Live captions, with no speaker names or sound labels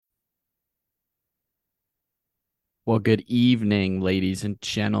Well, good evening, ladies and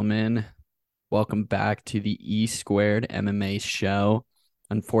gentlemen. Welcome back to the E Squared MMA show.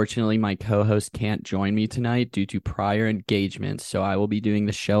 Unfortunately, my co-host can't join me tonight due to prior engagements, so I will be doing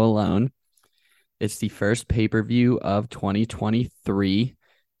the show alone. It's the first pay-per-view of 2023,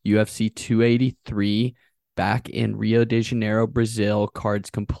 UFC 283, back in Rio de Janeiro, Brazil. Cards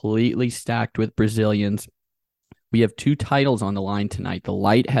completely stacked with Brazilians. We have two titles on the line tonight, the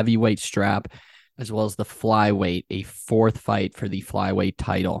light heavyweight strap, as well as the flyweight, a fourth fight for the flyweight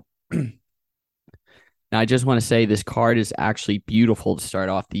title. Now, I just want to say this card is actually beautiful to start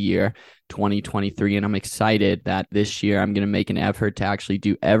off the year 2023, and I'm excited that this year I'm going to make an effort to actually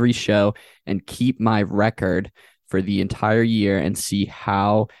do every show and keep my record for the entire year and see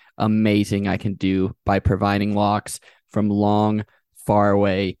how amazing I can do by providing locks from long,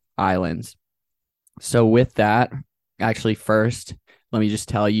 faraway islands. So with that, actually first, let me just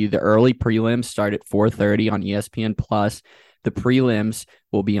tell you the early prelims start at 4:30 on ESPN Plus. The prelims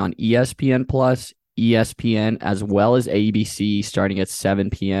will be on ESPN Plus, ESPN, as well as ABC starting at 7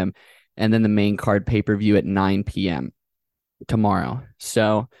 p.m. And then the main card pay-per-view at 9 p.m. tomorrow.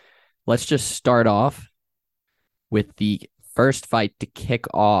 So let's just start off with the first fight to kick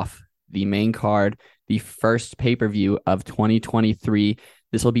off the main card, the first pay-per-view of 2023.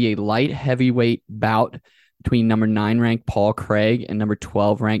 This will be a light heavyweight bout between number 9 ranked Paul Craig and number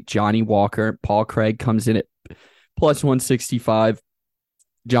 12 ranked Johnny Walker. Paul Craig comes in at plus 165.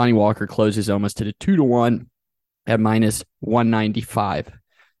 Johnny Walker closes almost to the 2-1 at minus 195.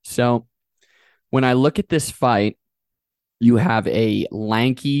 So when I look at this fight, you have a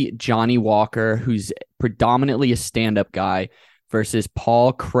lanky Johnny Walker who's predominantly a stand-up guy versus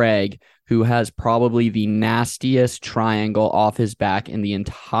Paul Craig, who has probably the nastiest triangle off his back in the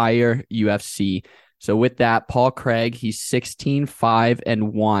entire UFC. So with that, Paul Craig, he's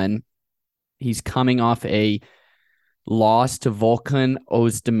 16-5-1. He's coming off a loss to Volkan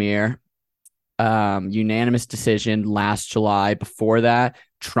Ozdemir, unanimous decision last July. Before that,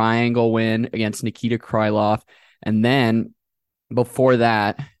 triangle win against Nikita Krylov. And then before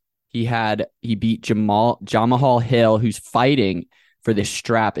that, he beat Jamahal Hill, who's fighting for this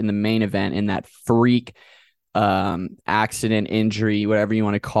strap in the main event in that freak accident, injury, whatever you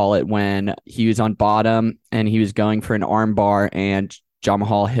want to call it, when he was on bottom and he was going for an arm bar and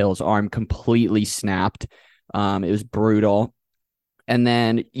Jamahal Hill's arm completely snapped. It was brutal. And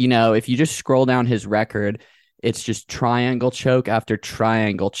then, if you just scroll down his record, it's just triangle choke after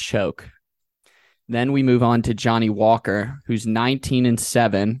triangle choke. Then we move on to Johnny Walker, who's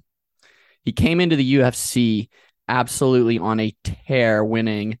 19-7. He came into the UFC absolutely on a tear,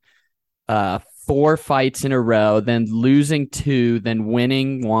 winning 4 fights in a row, then losing 2, then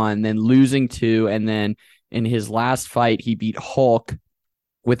winning 1, then losing 2. And then in his last fight, he beat Hulk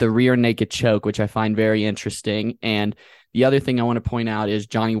with a rear naked choke, which I find very interesting. And the other thing I want to point out is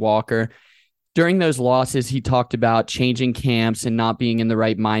Johnny Walker, during those losses, he talked about changing camps and not being in the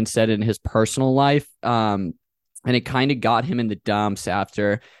right mindset in his personal life. And it kind of got him in the dumps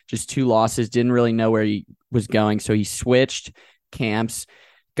after just 2 losses, didn't really know where he was going. So he switched camps,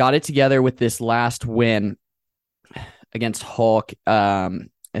 got it together with this last win against Hulk. And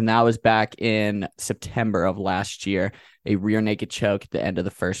that was back in September of last year, a rear naked choke at the end of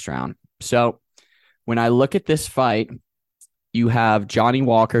the first round. So when I look at this fight, you have Johnny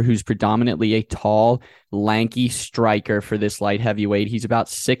Walker, who's predominantly a tall, lanky striker for this light heavyweight. He's about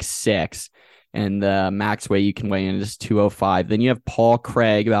 6'6", and the max weight you can weigh in is 205. Then you have Paul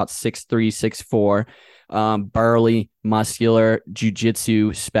Craig, about 6'3", 6'4", burly, muscular,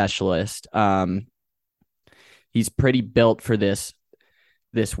 jiu-jitsu specialist. He's pretty built for this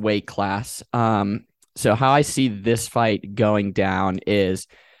weight class. So how I see this fight going down is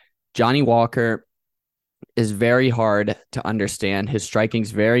Johnny Walker is very hard to understand. His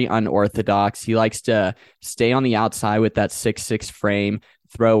striking's very unorthodox. He likes to stay on the outside with that 6'6" frame,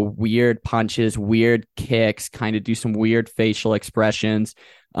 throw weird punches, weird kicks, kind of do some weird facial expressions.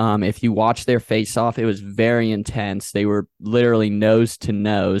 If you watch their face-off, it was very intense. They were literally nose to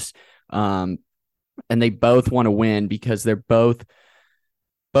nose. And they both want to win because they're both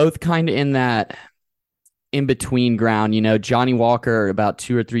kind of in that in-between ground. Johnny Walker about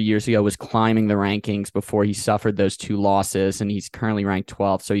 2 or 3 years ago was climbing the rankings before he suffered those 2 losses, and he's currently ranked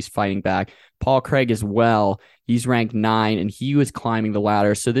 12th, so he's fighting back. Paul Craig as well. He's ranked 9, and he was climbing the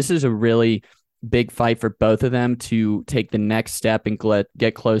ladder. So this is a really big fight for both of them to take the next step and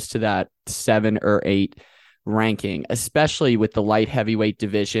get close to that 7 or 8 ranking, especially with the light heavyweight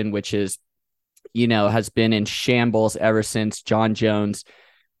division, which is, has been in shambles ever since John Jones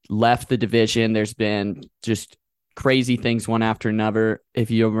left the division. There's been just crazy things one after another.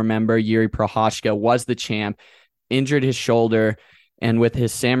 If you remember, Yuri Prohashka was the champ. injured his shoulder. And with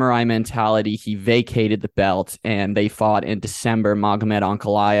his samurai mentality, he vacated the belt, and they fought in December. Magomed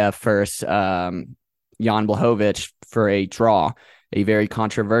Ankalaev versus Jan Blachowicz for a draw, a very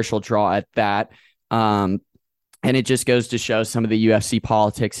controversial draw at that. And it just goes to show some of the UFC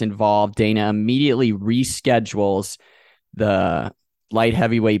politics involved. Dana immediately reschedules the light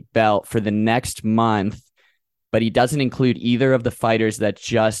heavyweight belt for the next month, but he doesn't include either of the fighters that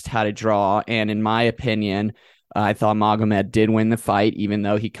just had a draw. And in my opinion, I thought Magomed did win the fight, even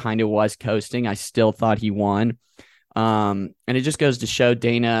though he kind of was coasting. I still thought he won. And it just goes to show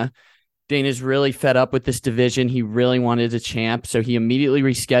Dana's really fed up with this division. He really wanted a champ, so he immediately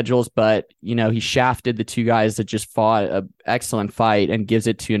reschedules, but, he shafted the two guys that just fought an excellent fight and gives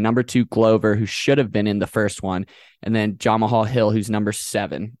it to number 2 Glover, who should have been in the first one, and then Jamahal Hill, who's number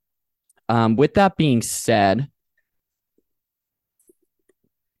 7. With that being said,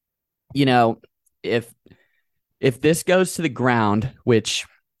 if this goes to the ground, which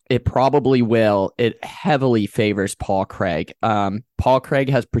it probably will, it heavily favors Paul Craig. Paul Craig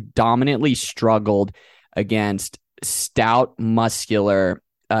has predominantly struggled against stout, muscular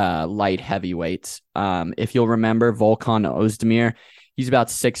light heavyweights. If you'll remember, Volkan Ozdemir, he's about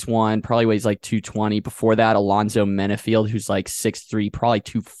 6'1", probably weighs like 220. Before that, Alonzo Menefield, who's like 6'3", probably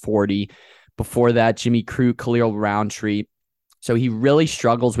 240. Before that, Jimmy Crute, Khalil Roundtree. So he really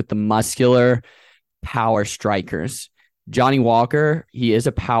struggles with the muscular power strikers. Johnny Walker, he is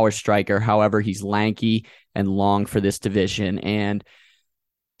a power striker. However, he's lanky and long for this division. And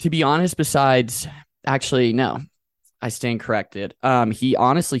to be honest, no, I stand corrected. He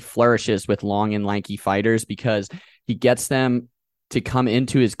honestly flourishes with long and lanky fighters because he gets them to come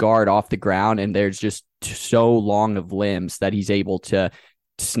into his guard off the ground, and there's just so long of limbs that he's able to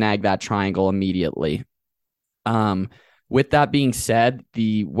snag that triangle immediately. With that being said,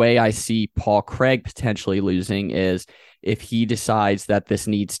 the way I see Paul Craig potentially losing is if he decides that this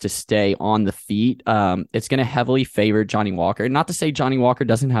needs to stay on the feet. It's going to heavily favor Johnny Walker. Not to say Johnny Walker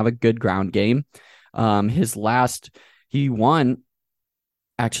doesn't have a good ground game. He won.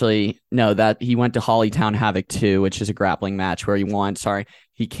 Actually, no, that he went to Hollytown Havoc 2, which is a grappling match where he won. Sorry.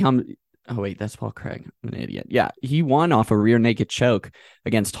 Oh, wait, that's Paul Craig. I'm an idiot. Yeah, he won off a rear naked choke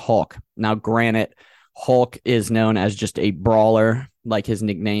against Hulk. Now, granted, Hulk is known as just a brawler, like his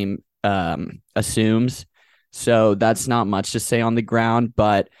nickname assumes. So that's not much to say on the ground.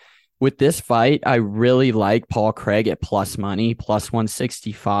 But with this fight, I really like Paul Craig at plus money, plus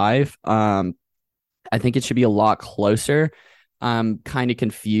 165. I think it should be a lot closer. I'm kind of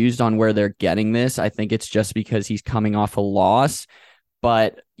confused on where they're getting this. I think it's just because he's coming off a loss.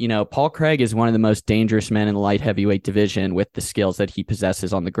 But, Paul Craig is one of the most dangerous men in the light heavyweight division with the skills that he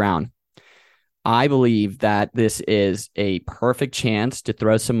possesses on the ground. I believe that this is a perfect chance to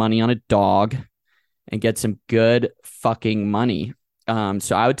throw some money on a dog and get some good fucking money.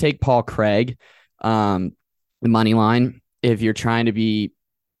 So I would take Paul Craig, the money line. If you're trying to be,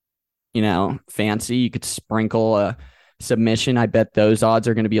 fancy, you could sprinkle a submission. I bet those odds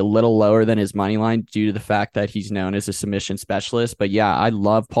are going to be a little lower than his money line due to the fact that he's known as a submission specialist. But yeah, I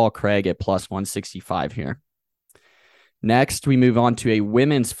love Paul Craig at plus 165 here. Next, we move on to a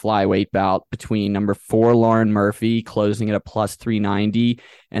women's flyweight bout between number 4 Lauren Murphy, closing at a plus 390,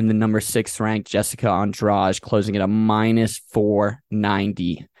 and the number 6 ranked Jessica Andrade, closing at a minus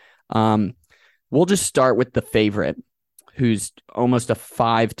 490. We'll just start with the favorite, who's almost a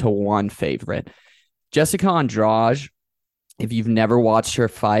 5-1 favorite. Jessica Andrade, if you've never watched her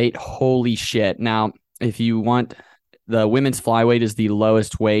fight, holy shit. Now, if you want, the women's flyweight is the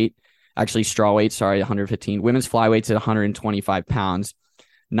lowest weight. Actually, strawweight, 115. Women's flyweight's at 125 pounds.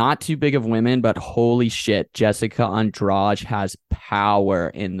 Not too big of women, but holy shit, Jessica Andrade has power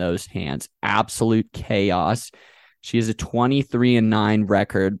in those hands. Absolute chaos. She has a 23-9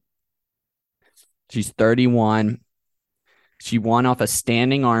 record. She's 31. She won off a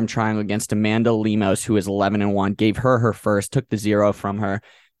standing arm triangle against Amanda Lemos, who is 11-1. Gave her first, took the 0 from her.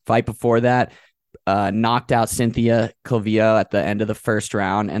 Fight before that, knocked out Cynthia Calvillo at the end of the first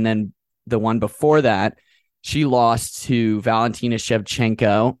round. And then the one before that, she lost to Valentina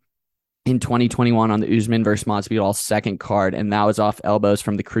Shevchenko in 2021 on the Usman versus Masvidal second card, and that was off elbows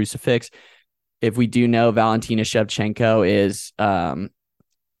from the crucifix. If we do know, Valentina Shevchenko is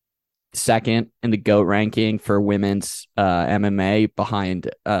second in the GOAT ranking for women's MMA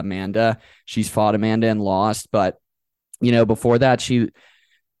behind Amanda. She's fought Amanda and lost, but before that,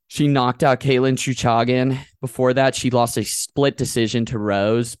 she knocked out Caitlin Chuchagan. Before that, she lost a split decision to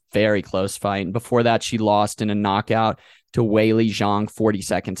Rose. Very close fight. And before that, she lost in a knockout to Weili Zhang 40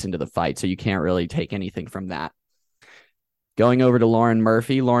 seconds into the fight. So you can't really take anything from that. Going over to Lauren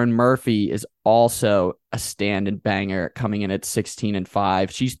Murphy. Lauren Murphy is also a stand and banger coming in at 16-5.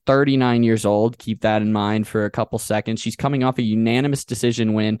 She's 39 years old. Keep that in mind for a couple seconds. She's coming off a unanimous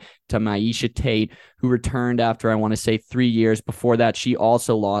decision win to Maisha Tate, who returned after, I want to say, 3 years. Before that, she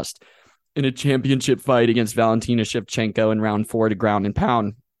also lost in a championship fight against Valentina Shevchenko in round 4 to ground and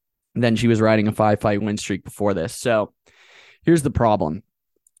pound. And then she was riding a 5-fight win streak before this. So here's the problem.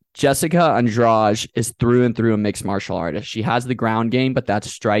 Jessica Andrade is through and through a mixed martial artist. She has the ground game, but that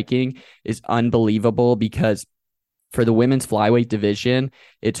striking is unbelievable because for the women's flyweight division,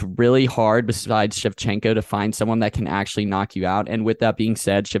 it's really hard besides Shevchenko to find someone that can actually knock you out. And with that being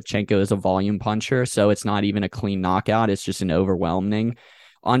said, Shevchenko is a volume puncher, so it's not even a clean knockout. It's just an overwhelming.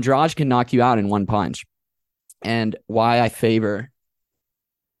 Andrade can knock you out in one punch. And why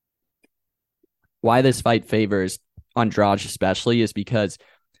this fight favors Andrade especially is because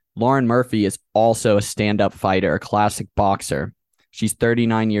Lauren Murphy is also a stand-up fighter, a classic boxer. She's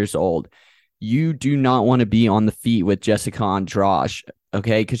 39 years old. You do not want to be on the feet with Jessica Andrade,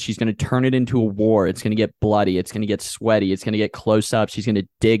 okay? Because she's going to turn it into a war. It's going to get bloody. It's going to get sweaty. It's going to get close up. She's going to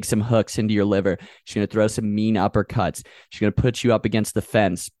dig some hooks into your liver. She's going to throw some mean uppercuts. She's going to put you up against the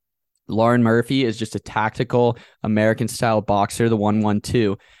fence. Lauren Murphy is just a tactical American-style boxer, the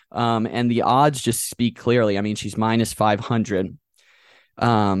 1-1-2. And the odds just speak clearly. I mean, she's minus 500.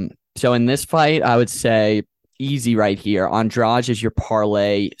 So in this fight, I would say easy right here. Andrade is your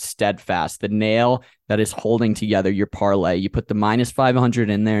parlay steadfast, the nail that is holding together your parlay. You put the minus 500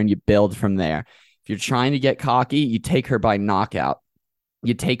 in there and you build from there. If you're trying to get cocky, you take her by knockout.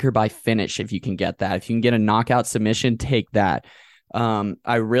 You take her by finish if you can get that. If you can get a knockout submission, take that.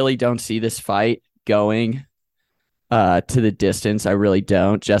 I really don't see this fight going to the distance. I really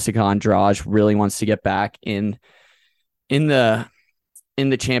don't. Jessica Andrade really wants to get back in the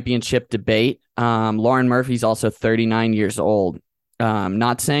championship debate. Lauren Murphy's also 39 years old.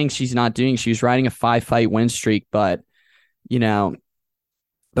 Not saying she was riding a 5-fight win streak, but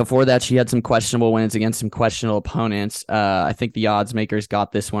before that she had some questionable wins against some questionable opponents. I think the odds makers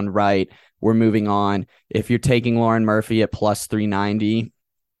got this one right. We're moving on. If you're taking Lauren Murphy at plus 390,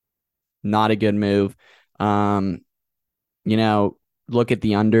 not a good move. Look at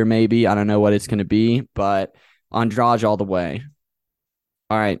the under maybe. I don't know what it's going to be, but Andrade all the way.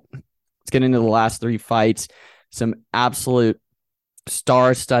 All right, let's get into the last 3 fights. Some absolute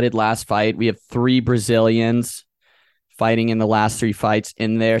star-studded last fight. We have 3 Brazilians fighting in the last 3 fights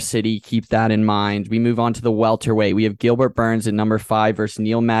in their city. Keep that in mind. We move on to the welterweight. We have Gilbert Burns at number 5 versus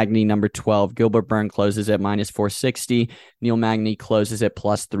Neil Magny, number 12. Gilbert Burns closes at minus 460. Neil Magny closes at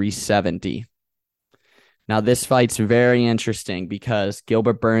plus 370. Now, this fight's very interesting because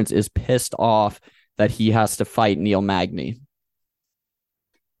Gilbert Burns is pissed off that he has to fight Neil Magny.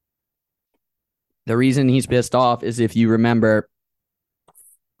 The reason he's pissed off is, if you remember,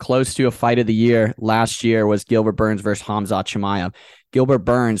 close to a fight of the year last year was Gilbert Burns versus Khamzat Chimaev. Gilbert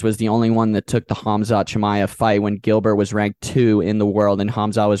Burns was the only one that took the Khamzat Chimaev fight when Gilbert was ranked 2 in the world and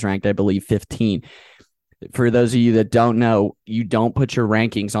Khamzat was ranked, I believe, 15. For those of you that don't know, you don't put your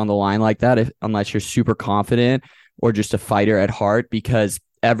rankings on the line like that unless you're super confident or just a fighter at heart, because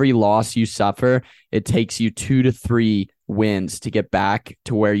every loss you suffer, it takes you 2 to 3 wins to get back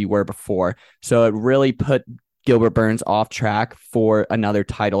to where you were before. So it really put Gilbert Burns off track for another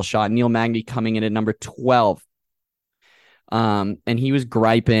title shot. Neil Magny coming in at number 12. And he was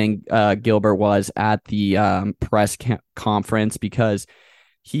griping, Gilbert was, at the press conference because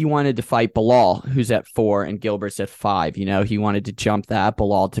he wanted to fight Bilal, who's at 4, and Gilbert's at 5. He wanted to jump that.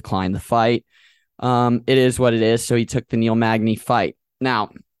 Bilal declined the fight. It is what it is. So he took the Neil Magny fight. Now,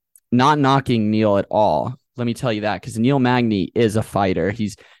 not knocking Neil at all. Let me tell you that, because Neil Magny is a fighter.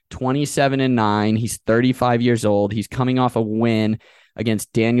 He's 27-9. He's 35 years old. He's coming off a win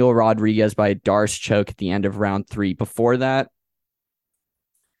against Daniel Rodriguez by a Darce choke at the end of round 3. Before that,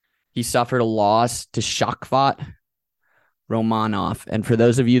 he suffered a loss to Shakvat Romanov. And for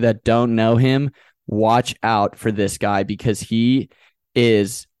those of you that don't know him, watch out for this guy, because he's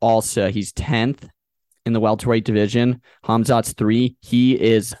 10th in the welterweight division. Khamzat's 3. He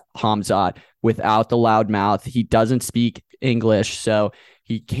is Khamzat without the loud mouth. He doesn't speak English, so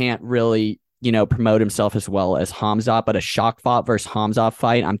he can't really, promote himself as well as Khamzat. But a Shakvat versus Khamzat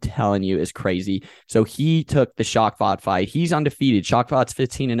fight, I'm telling you, is crazy. So he took the Shakvat fight. He's undefeated. Shakvat's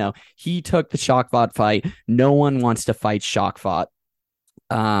 15-0. He took the Shakvat fight. No one wants to fight Shakvat.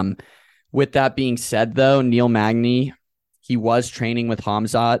 With that being said, though, Neil Magny, he was training with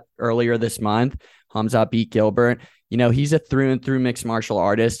Khamzat earlier this month. Khamzat beat Gilbert. He's a through and through mixed martial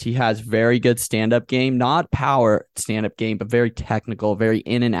artist. He has very good stand-up game, not power stand-up game, but very technical, very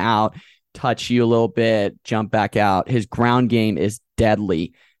in and out, touch you a little bit, jump back out. His ground game is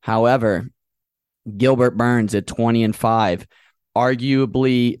deadly. However, Gilbert Burns at 20-5,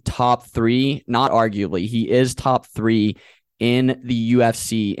 arguably top three, not arguably, he is top three in the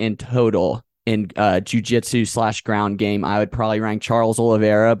UFC in total in jiu-jitsu / ground game. I would probably rank Charles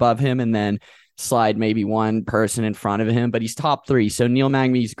Oliveira above him and then slide maybe one person in front of him, but he's top three. So Neil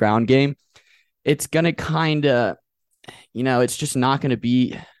Magny's ground game, it's going to kind of, it's just not going to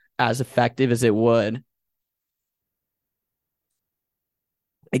be as effective as it would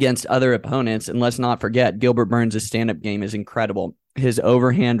against other opponents. And let's not forget, Gilbert Burns' stand-up game is incredible. His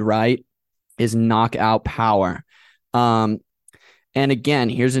overhand right is knockout power. And again,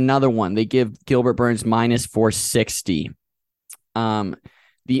 here's another one. They give Gilbert Burns minus 460.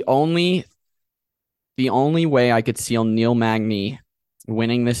 The only way I could see Neil Magny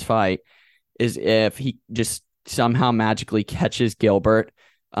winning this fight is if he just somehow magically catches Gilbert,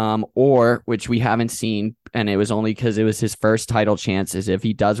 or, which we haven't seen, and it was only because it was his first title chance, is if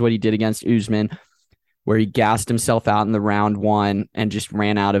he does what he did against Usman, where he gassed himself out in the round one and just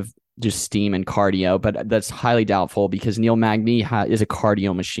ran out of just steam and cardio. But that's highly doubtful because Neil Magny is a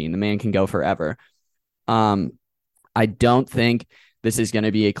cardio machine. The man can go forever. I don't think this is going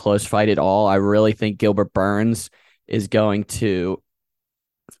to be a close fight at all. I really think Gilbert Burns is going to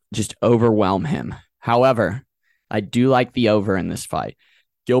just overwhelm him. However, I do like the over in this fight.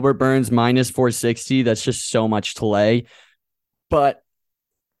 Gilbert Burns minus 460. That's just so much to lay. But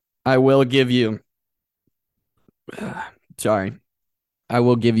I will give you, I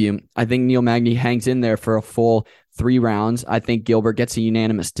think Neil Magny hangs in there for a full 3 rounds. I think Gilbert gets a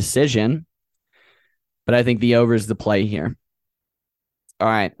unanimous decision, but I think the over is the play here. All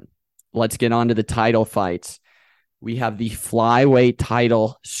right, let's get on to the title fights. We have the flyweight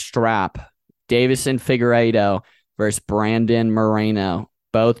title strap. Davison Figueiredo versus Brandon Moreno.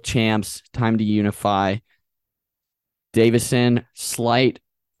 Both champs, time to unify. Davison, slight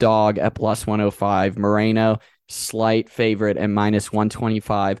dog at plus 105. Moreno, slight favorite at minus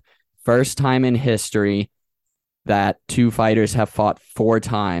 125. First time in history that 2 fighters have fought 4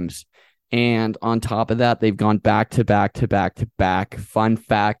 times. And on top of that, they've gone back to back to back to back. Fun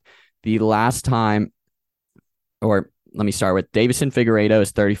fact, the last time, or let me start with Davison Figueiredo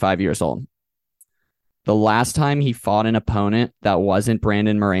is 35 years old. The last time he fought an opponent that wasn't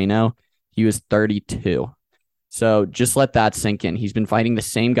Brandon Moreno, he was 32. So just let that sink in. He's been fighting the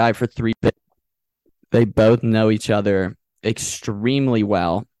same guy for 3 years. They both know each other extremely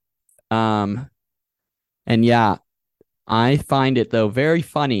well. And yeah, I find it, though, very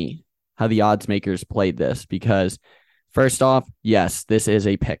funny how the odds makers played this because, first off, yes, this is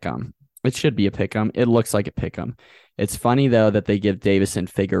a pick'em. It should be a pick'em. It looks like a pick'em. It's funny, though, that they give Davison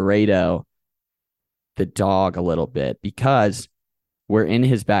Figueiredo the dog a little bit because we're in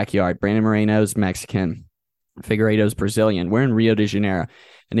his backyard. Brandon Moreno's Mexican. Figueiredo's Brazilian. We're in Rio de Janeiro.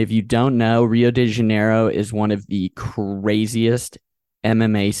 And if you don't know, Rio de Janeiro is one of the craziest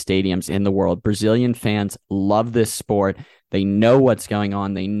MMA stadiums in the world. Brazilian fans love this sport. They know what's going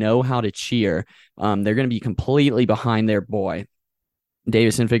on. They know how to cheer. They're going to be completely behind their boy.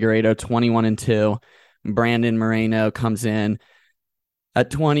 Davison Figueiredo, 21-2. Brandon Moreno comes in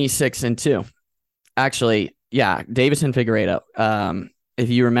at 26-2. Actually, yeah, Davison Figueiredo. If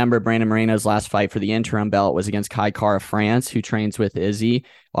you remember, Brandon Moreno's last fight for the interim belt was against Kai Kara France, who trains with Izzy,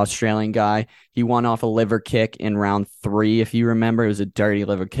 Australian guy. He won off a liver kick in round 3. If you remember, it was a dirty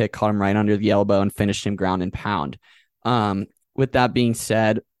liver kick, caught him right under the elbow and finished him ground and pound. With that being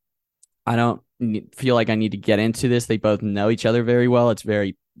said, I don't feel like I need to get into this. They both know each other very well. It's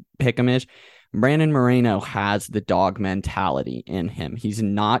very pick-em-ish. Brandon Moreno has the dog mentality in him. He's a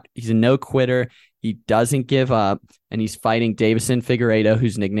no quitter. He doesn't give up, and he's fighting Davison Figueiredo,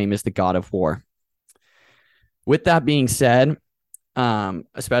 whose nickname is the God of War. With that being said,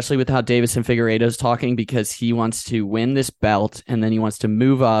 especially with how Davison Figueiredo is talking, because he wants to win this belt, and then he wants to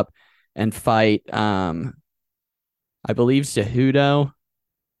move up and fight, I believe, Cejudo,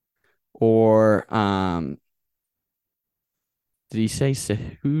 or did he say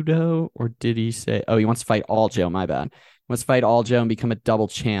Cejudo, or did he say, he wants to fight Aljo, my bad. He wants to fight Aljo and become a double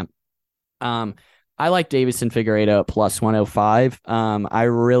champ. I like Davison Figueiredo at plus 105. I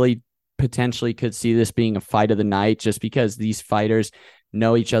really potentially could see this being a fight of the night just because these fighters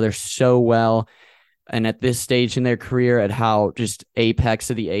know each other so well. And at this stage in their career, at how just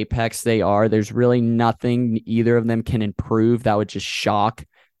apex of the apex they are, there's really nothing either of them can improve that would just shock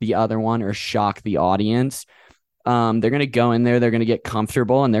the other one or shock the audience. They're going to go in there, they're going to get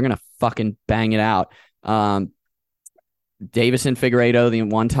comfortable, and they're going to fucking bang it out. Davison Figueiredo, the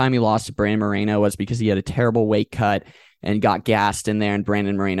one time he lost to Brandon Moreno was because he had a terrible weight cut and got gassed in there, and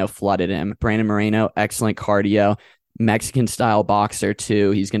Brandon Moreno flooded him. Brandon Moreno, excellent cardio, Mexican style boxer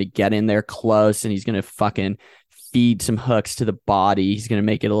too. He's going to get in there close and he's going to fucking feed some hooks to the body. He's going to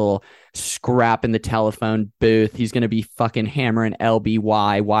make it a little scrap in the telephone booth. He's going to be fucking hammering LBY,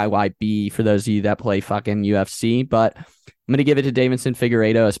 YYB for those of you that play fucking UFC. But I'm going to give it to Davidson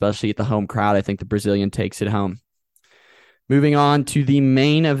Figueiredo, especially at the home crowd. I think the Brazilian takes it home. Moving on to the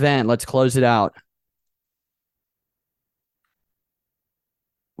main event. Let's close it out.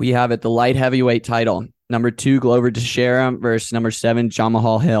 We have it the light heavyweight title. Number 2, Glover Teixeira versus number 7,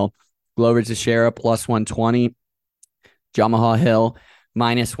 Jamahal Hill. Glover Teixeira plus 120. Jamahal Hill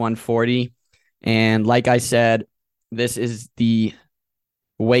minus 140. And like I said, this is the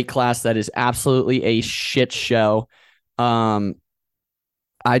weight class that is absolutely a shit show. I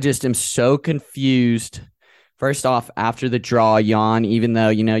just am so confused. First off, after the draw, Jan, even though,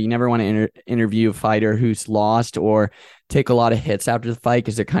 you never want to interview a fighter who's lost or take a lot of hits after the fight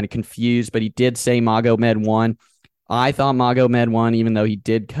because they're kind of confused, but he did say Magomed won. I thought Magomed won, even though he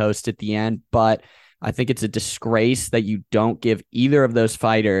did coast at the end, but I think it's a disgrace that you don't give either of those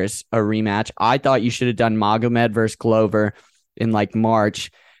fighters a rematch. I thought you should have done Magomed versus Glover in like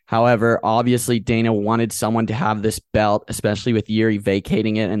March. However, obviously Dana wanted someone to have this belt, especially with Yuri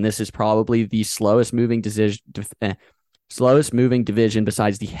vacating it, and this is probably the slowest moving division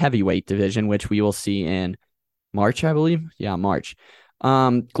besides the heavyweight division, which we will see in March, I believe. Yeah, March.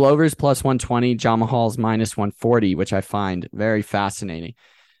 Glover's plus 120, Jamahal's minus 140, which I find very fascinating.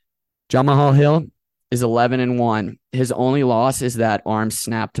 Jamahal Hill is 11-1. His only loss is that arm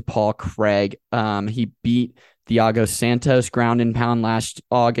snap to Paul Craig. He beat Thiago Santos ground and pound last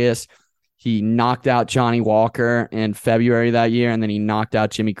August. He knocked out Johnny Walker in February that year, and then he knocked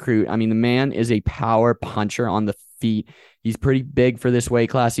out Jimmy Crute. I mean, the man is a power puncher on the feet. He's pretty big for this weight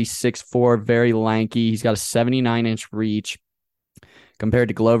class. He's 6'4", very lanky. He's got a 79-inch reach compared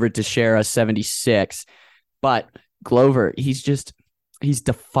to Glover Teixeira, 76. But Glover, he's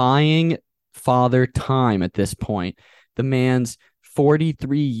defying father time at this point. The man's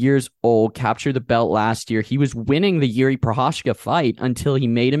 43 years old, captured the belt last year. He was winning the Yuri Prochazka fight until he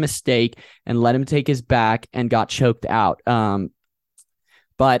made a mistake and let him take his back and got choked out.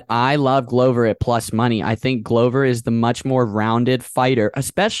 But I love Glover at plus money. I think Glover is the much more rounded fighter,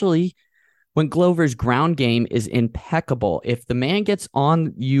 especially when Glover's ground game is impeccable. If the man gets you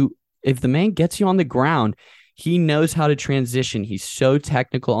on the ground, he knows how to transition. He's so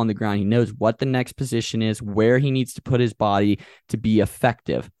technical on the ground. He knows what the next position is, where he needs to put his body to be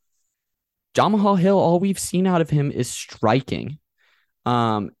effective. Jamahal Hill, all we've seen out of him is striking.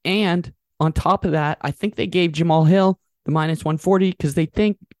 And on top of that, I think they gave Jamahal Hill the minus 140 because they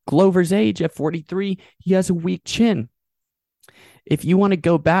think Glover's age at 43, he has a weak chin. If you want to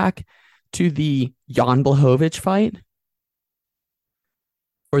go back to the Jan Blachowicz fight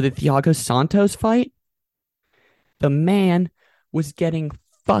or the Thiago Santos fight, the man was getting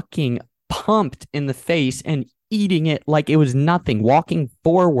fucking pumped in the face and eating it like it was nothing, walking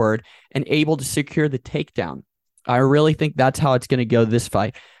forward and able to secure the takedown. I really think that's how it's going to go this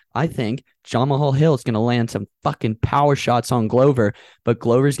fight. I think Jamahal Hill is going to land some fucking power shots on Glover, but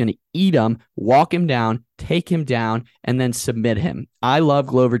Glover's going to eat him, walk him down, take him down, and then submit him. I love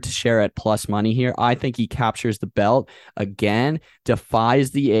Glover Teixeira at plus money here. I think he captures the belt again,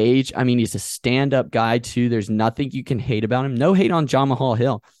 defies the age. I mean, he's a stand-up guy too. There's nothing you can hate about him. No hate on Jamahal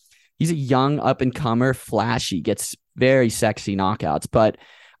Hill. He's a young up-and-comer, flashy, gets very sexy knockouts, but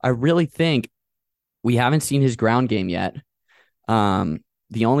I really think we haven't seen his ground game yet.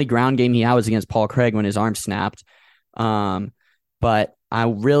 The only ground game he had was against Paul Craig when his arm snapped. But I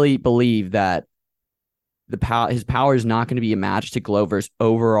really believe that his power is not going to be a match to Glover's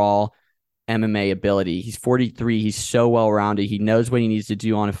overall MMA ability. He's 43. He's so well-rounded. He knows what he needs to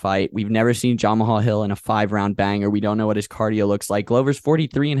do on a fight. We've never seen Jamahal Hill in a 5-round banger. We don't know what his cardio looks like. Glover's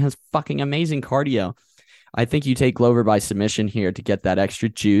 43 and has fucking amazing cardio. I think you take Glover by submission here to get that extra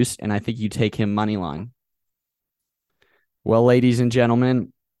juice, and I think you take him money line. Well, ladies and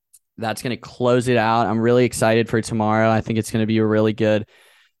gentlemen, that's going to close it out. I'm really excited for tomorrow. I think it's going to be a really good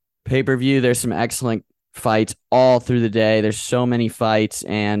pay-per-view. There's some excellent fights all through the day. There's so many fights,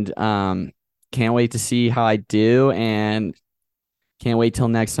 and can't wait to see how I do, and can't wait till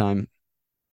next time.